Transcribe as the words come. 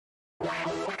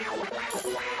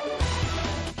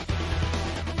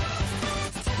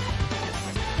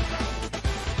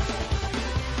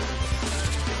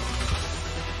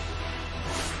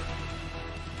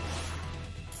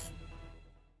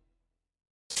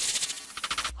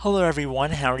Hello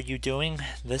everyone, how are you doing?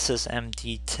 This is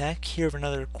MD Tech here with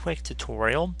another quick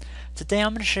tutorial. Today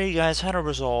I'm going to show you guys how to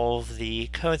resolve the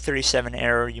code 37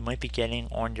 error you might be getting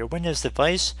on your Windows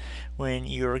device when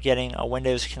you're getting a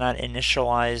Windows cannot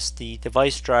initialize the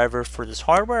device driver for this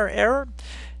hardware error.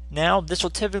 Now this will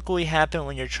typically happen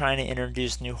when you're trying to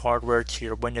introduce new hardware to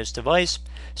your Windows device.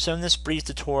 So in this brief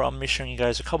tutorial I'm going to be showing you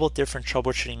guys a couple of different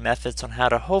troubleshooting methods on how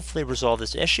to hopefully resolve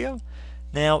this issue.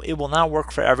 Now, it will not work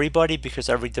for everybody because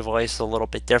every device is a little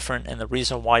bit different, and the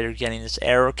reason why you're getting this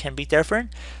error can be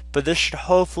different, but this should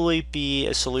hopefully be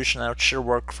a solution that should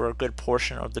work for a good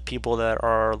portion of the people that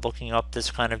are looking up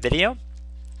this kind of video.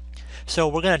 So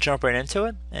we're going to jump right into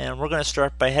it, and we're going to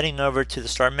start by heading over to the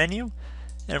Start menu,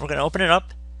 and we're going to open it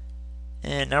up,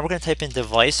 and now we're going to type in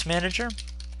Device Manager.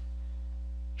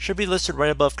 Should be listed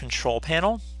right above Control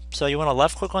Panel, so you want to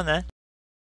left click on that.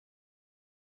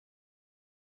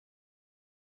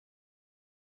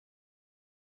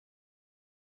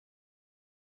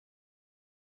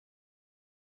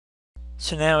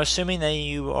 So now, assuming that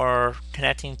you are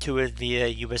connecting to it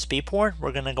via USB port,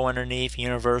 we're going to go underneath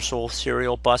Universal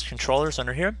Serial Bus Controllers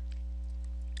under here.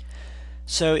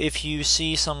 So if you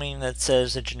see something that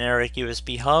says a generic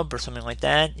USB hub or something like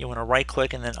that, you want to right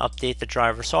click and then update the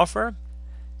driver software.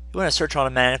 You want to search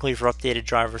automatically for updated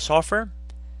driver software.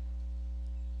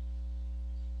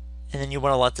 And then you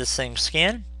want to let this thing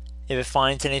scan. If it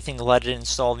finds anything, let it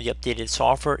install the updated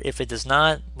software. If it does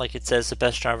not, like it says the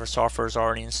best driver software is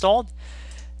already installed,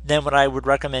 then what I would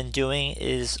recommend doing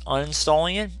is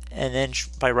uninstalling it, and then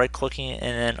by right clicking and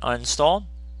then uninstall,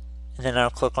 and then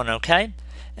I'll click on OK.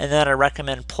 And then I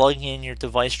recommend plugging in your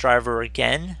device driver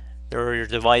again, or your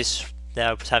device that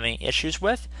I was having issues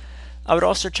with. I would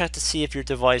also check to see if your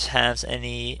device has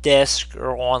any disk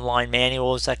or online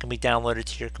manuals that can be downloaded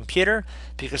to your computer,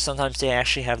 because sometimes they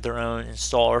actually have their own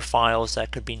installer files that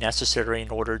could be necessary in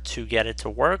order to get it to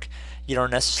work. You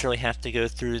don't necessarily have to go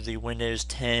through the Windows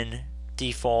 10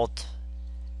 default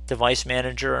device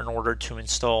manager in order to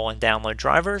install and download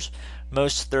drivers.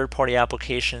 Most third-party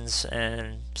applications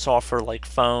and software like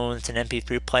phones and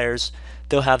MP3 players,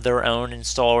 they'll have their own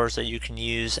installers that you can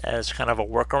use as kind of a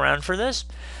workaround for this.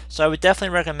 So I would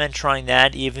definitely recommend trying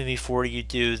that even before you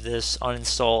do this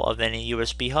uninstall of any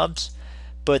USB hubs.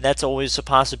 But that's always a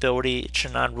possibility. It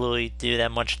should not really do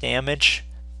that much damage,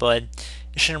 but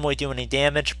it shouldn't really do any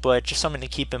damage, but just something to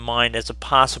keep in mind as a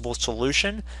possible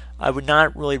solution. I would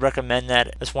not really recommend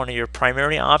that as one of your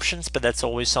primary options, but that's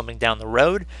always something down the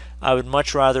road. I would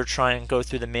much rather try and go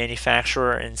through the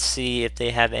manufacturer and see if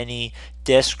they have any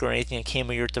disk or anything that came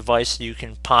with your device that you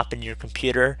can pop in your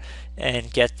computer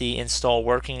and get the install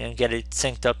working and get it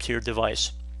synced up to your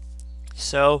device.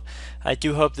 So I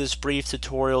do hope this brief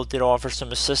tutorial did offer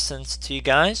some assistance to you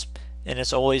guys. And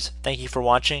as always, thank you for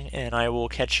watching, and I will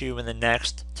catch you in the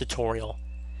next tutorial.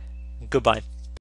 Goodbye.